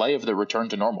the delay of the return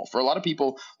to normal. For a lot of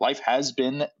people, life has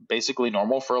been basically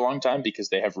normal for a long time because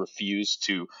they have refused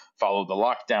to follow the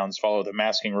lockdowns, follow the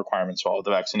masking requirements, follow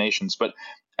the vaccinations. But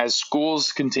as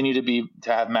schools continue to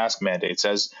have mask mandates,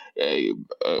 as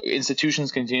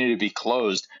institutions continue to be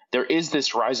closed, there is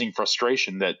this rising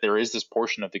frustration that there is this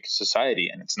portion of the society,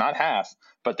 and it's not half,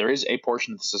 but there is a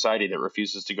portion of the society that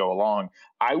refuses to go along.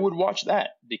 I would watch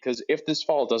that, because if this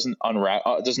fall doesn't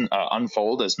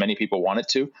unfold as many people want it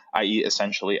to, i.e.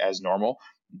 essentially as normal,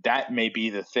 that may be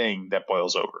the thing that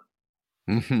boils over.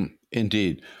 Mm-hmm.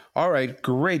 Indeed. All right.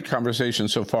 Great conversation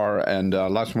so far, and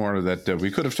lots more that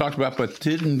we could have talked about but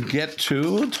didn't get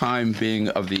to, time being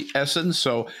of the essence.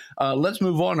 So let's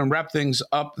move on and wrap things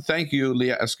up. Thank you,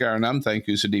 Leah Askarinam. Thank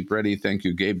you, Sudeep Reddy. Thank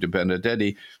you, Gabe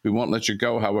DeBenedetti. We won't let you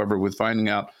go, however, with finding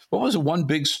out what was the one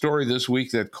big story this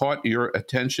week that caught your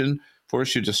attention,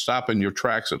 forced you to stop in your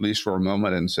tracks, at least for a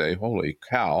moment, and say, holy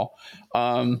cow.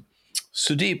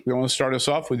 Sudeep, you want to start us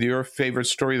off with your favorite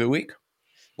story of the week?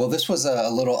 Well, this was a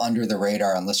little under the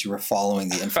radar unless you were following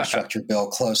the infrastructure bill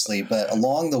closely. But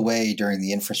along the way during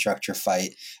the infrastructure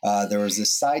fight, there was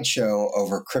this sideshow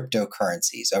over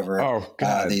cryptocurrencies, over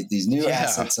these new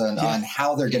assets on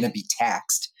how they're going to be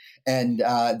taxed. And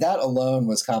that alone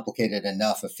was complicated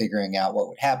enough of figuring out what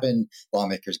would happen.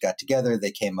 Lawmakers got together.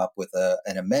 They came up with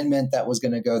an amendment that was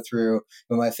going to go through.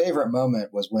 But my favorite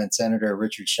moment was when Senator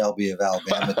Richard Shelby of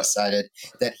Alabama decided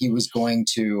that he was going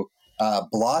to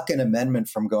block an amendment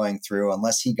from going through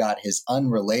unless he got his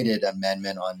unrelated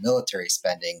amendment on military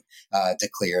spending to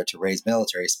clear, to raise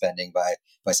military spending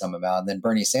by some amount. And then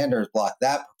Bernie Sanders blocked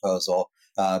that proposal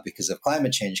because of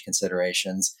climate change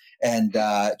considerations. And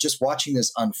just watching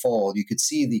this unfold, you could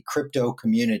see the crypto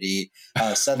community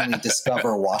suddenly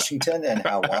discover Washington and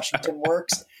how Washington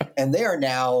works. And they are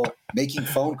now making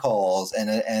phone calls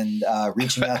and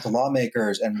reaching out to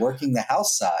lawmakers and working the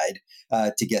House side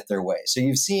to get their way. So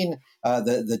you've seen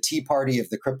the Tea Party of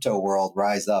the crypto world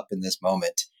rise up in this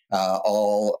moment,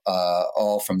 all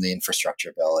from the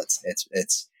infrastructure bill.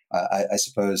 It's I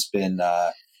suppose been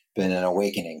been an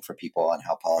awakening for people on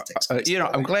how politics.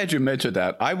 I'm glad you mentioned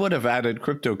that. I would have added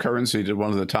cryptocurrency to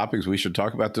one of the topics we should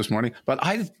talk about this morning, but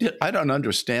I don't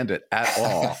understand it at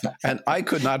all, and I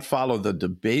could not follow the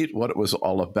debate. What it was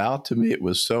all about to me, it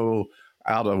was so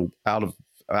out of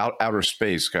outer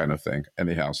space kind of thing.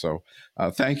 Anyhow, so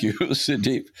thank you,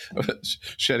 Sudeep,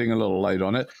 shedding a little light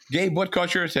on it. Gabe, what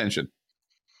caught your attention?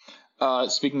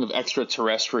 Speaking of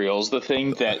extraterrestrials, the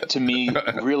thing that to me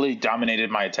really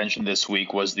dominated my attention this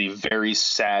week was the very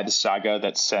sad saga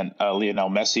that sent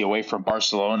Lionel Messi away from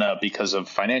Barcelona because of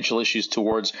financial issues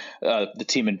towards the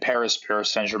team in Paris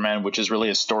Saint-Germain, which is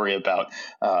really a story about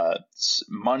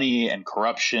money and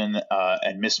corruption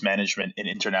and mismanagement in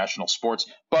international sports.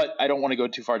 But I don't want to go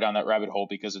too far down that rabbit hole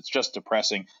because it's just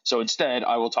depressing. So instead,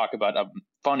 I will talk about a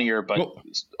funnier but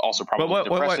also probably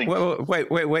depressing.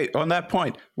 Wait. On that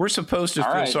point, we're supposed to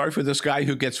feel sorry for this guy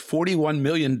who gets $41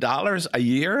 million a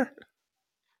year?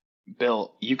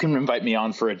 Bill, you can invite me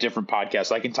on for a different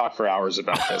podcast. I can talk for hours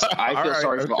about this. I feel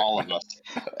sorry for all of us.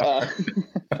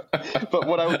 But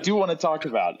what I do want to talk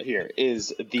about here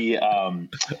is the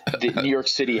New York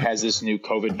City has this new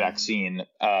COVID vaccine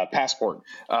passport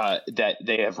that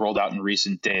they have rolled out in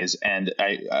recent days. And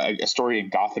a story in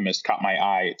Gothamist caught my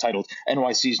eye titled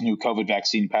NYC's new COVID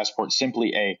vaccine passport,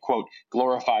 simply a, quote,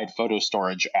 glorified photo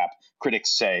storage app,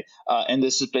 critics say. And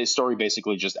this story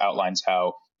basically just outlines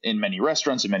how in many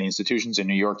restaurants and many institutions in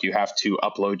New York, you have to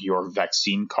upload your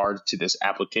vaccine card to this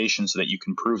application so that you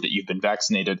can prove that you've been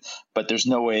vaccinated. But there's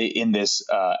no way in this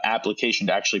application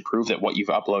to actually prove that what you've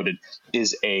uploaded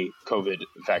is a COVID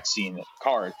vaccine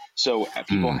card. So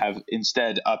people have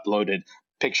instead uploaded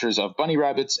pictures of bunny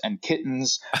rabbits and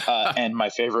kittens. And my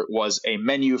favorite was a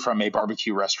menu from a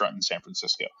barbecue restaurant in San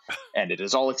Francisco. And it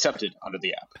is all accepted under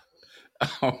the app.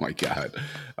 Oh, my God.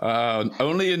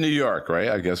 Only in New York, right?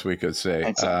 I guess we could say.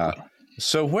 Exactly.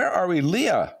 So where are we,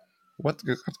 Leah? What's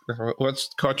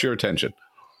caught your attention?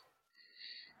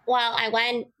 Well, I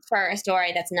went for a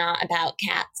story that's not about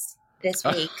cats this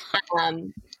week,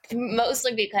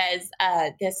 mostly because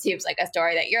this seems like a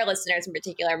story that your listeners in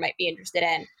particular might be interested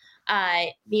in.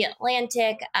 The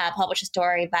Atlantic published a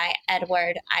story by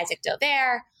Edward Isaac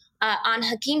Dover on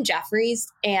Hakeem Jeffries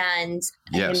and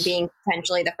him being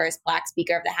potentially the first Black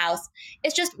Speaker of the House.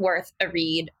 It's just worth a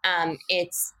read.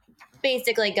 It's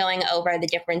basically going over the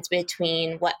difference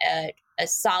between what a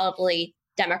solidly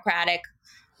democratic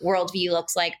worldview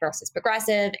looks like versus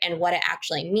progressive, and what it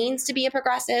actually means to be a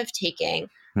progressive, taking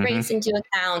race into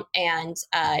account and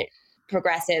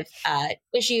progressive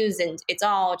issues. And it's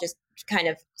all just kind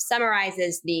of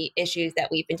summarizes the issues that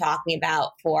we've been talking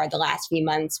about for the last few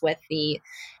months with the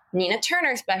Nina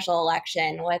Turner special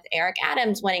election, with Eric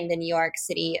Adams winning the New York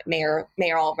City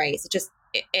mayoral race.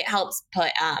 It helps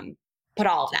put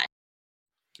all of that.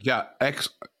 Yeah,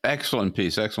 excellent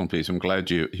piece. I'm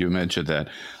glad you mentioned that.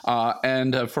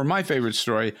 And for my favorite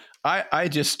story, I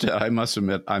must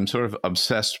admit, I'm sort of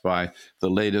obsessed by the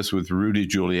latest with Rudy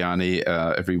Giuliani.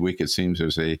 Every week it seems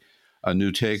there's a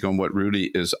new take on what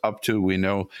Rudy is up to. We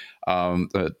know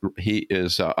that he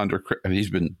is he's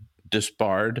been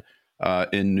disbarred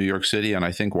in New York City and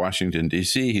I think Washington,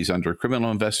 D.C. He's under criminal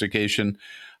investigation.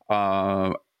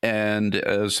 And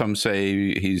some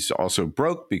say he's also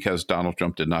broke because Donald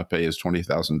Trump did not pay his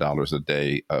 $20,000 a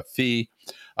day fee.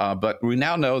 But we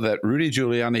now know that Rudy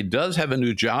Giuliani does have a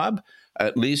new job.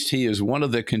 At least he is one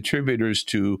of the contributors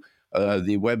to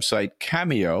the website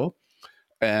Cameo.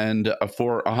 And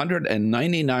for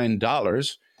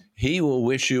 $199, he will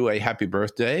wish you a happy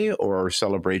birthday or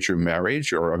celebrate your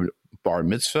marriage or a bar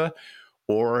mitzvah,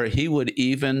 or he would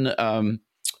even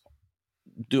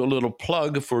do a little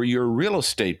plug for your real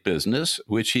estate business,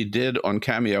 which he did on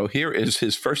Cameo. Here is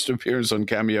his first appearance on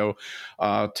Cameo,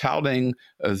 touting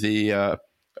the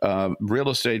real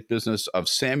estate business of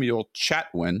Samuel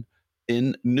Chatwin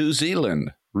in New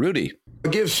Zealand. Rudy.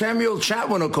 Give Samuel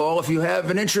Chatwin a call if you have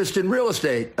an interest in real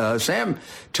estate. Sam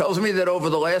tells me that over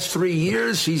the last 3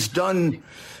 years, he's done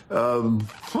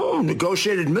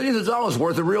negotiated millions of dollars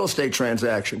worth of real estate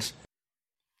transactions.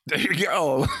 There you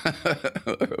go.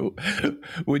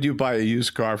 Would you buy a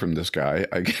used car from this guy?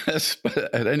 I guess.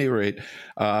 But at any rate,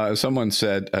 someone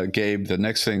said, Gabe, the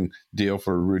next deal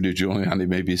for Rudy Giuliani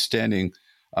may be standing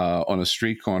on a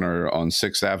street corner on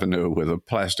 6th Avenue with a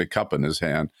plastic cup in his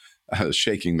hand,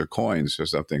 shaking the coins or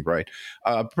something, right?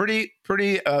 Pretty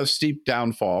steep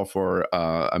downfall for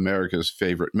America's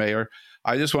favorite mayor.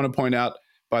 I just want to point out,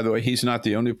 by the way, he's not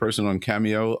the only person on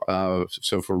Cameo.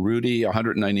 So for Rudy,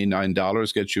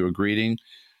 $199 gets you a greeting.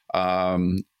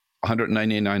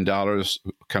 $199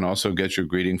 can also get you a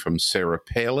greeting from Sarah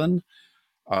Palin.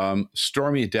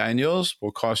 Stormy Daniels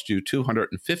will cost you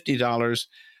 $250.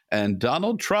 And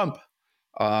Donald Trump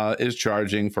is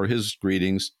charging for his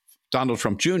greetings. Donald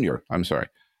Trump Jr.,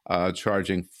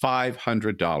 charging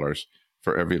 $500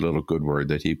 for every little good word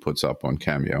that he puts up on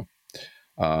Cameo.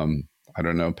 I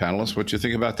don't know, panelists, what you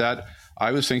think about that?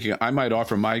 I was thinking I might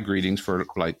offer my greetings for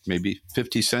like maybe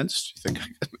 50 cents. Do you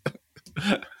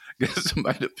think guess I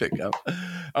might have picked up?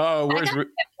 Oh, where's for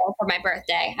my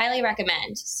birthday? Highly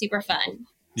recommend. Super fun.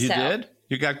 You did?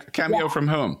 You got Cameo from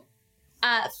whom?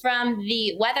 From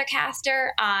the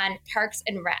weathercaster on Parks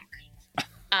and Rec.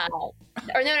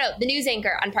 The news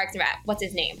anchor on Parks and Rec. What's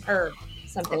his name? Or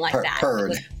something like that.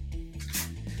 Purd.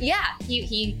 Yeah,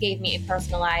 he gave me a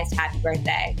personalized happy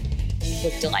birthday.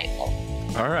 It was delightful.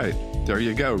 All right. There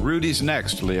you go. Rudy's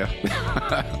next, Leah.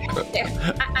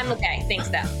 I'm okay. Thanks,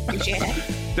 though. Appreciate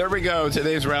it. There we go.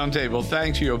 Today's Roundtable.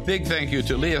 Thank you. A big thank you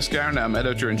to Leah Scarnam,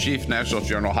 Editor-in-Chief, National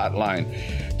Journal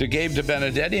Hotline, to Gabe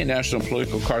DeBenedetti, National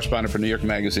Political Correspondent for New York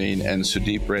Magazine, and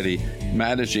Sudeep Reddy,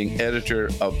 Managing Editor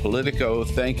of Politico.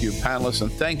 Thank you, panelists,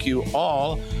 and thank you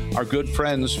all, our good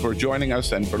friends, for joining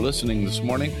us and for listening this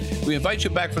morning. We invite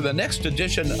you back for the next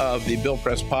edition of the Bill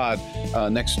Press Pod.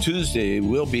 Next Tuesday,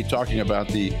 we'll be talking about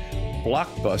the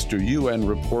blockbuster UN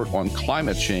report on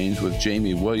climate change with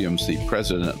Jamie Williams, the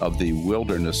president of the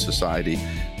Wilderness Society,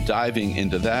 diving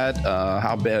into that.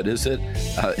 How bad is it?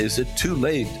 Is it too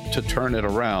late to turn it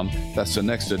around? That's the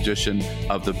next edition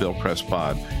of the Bill Press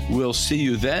Pod. We'll see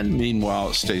you then.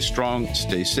 Meanwhile, stay strong,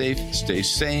 stay safe, stay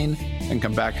sane, and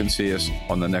come back and see us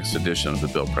on the next edition of the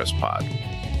Bill Press Pod.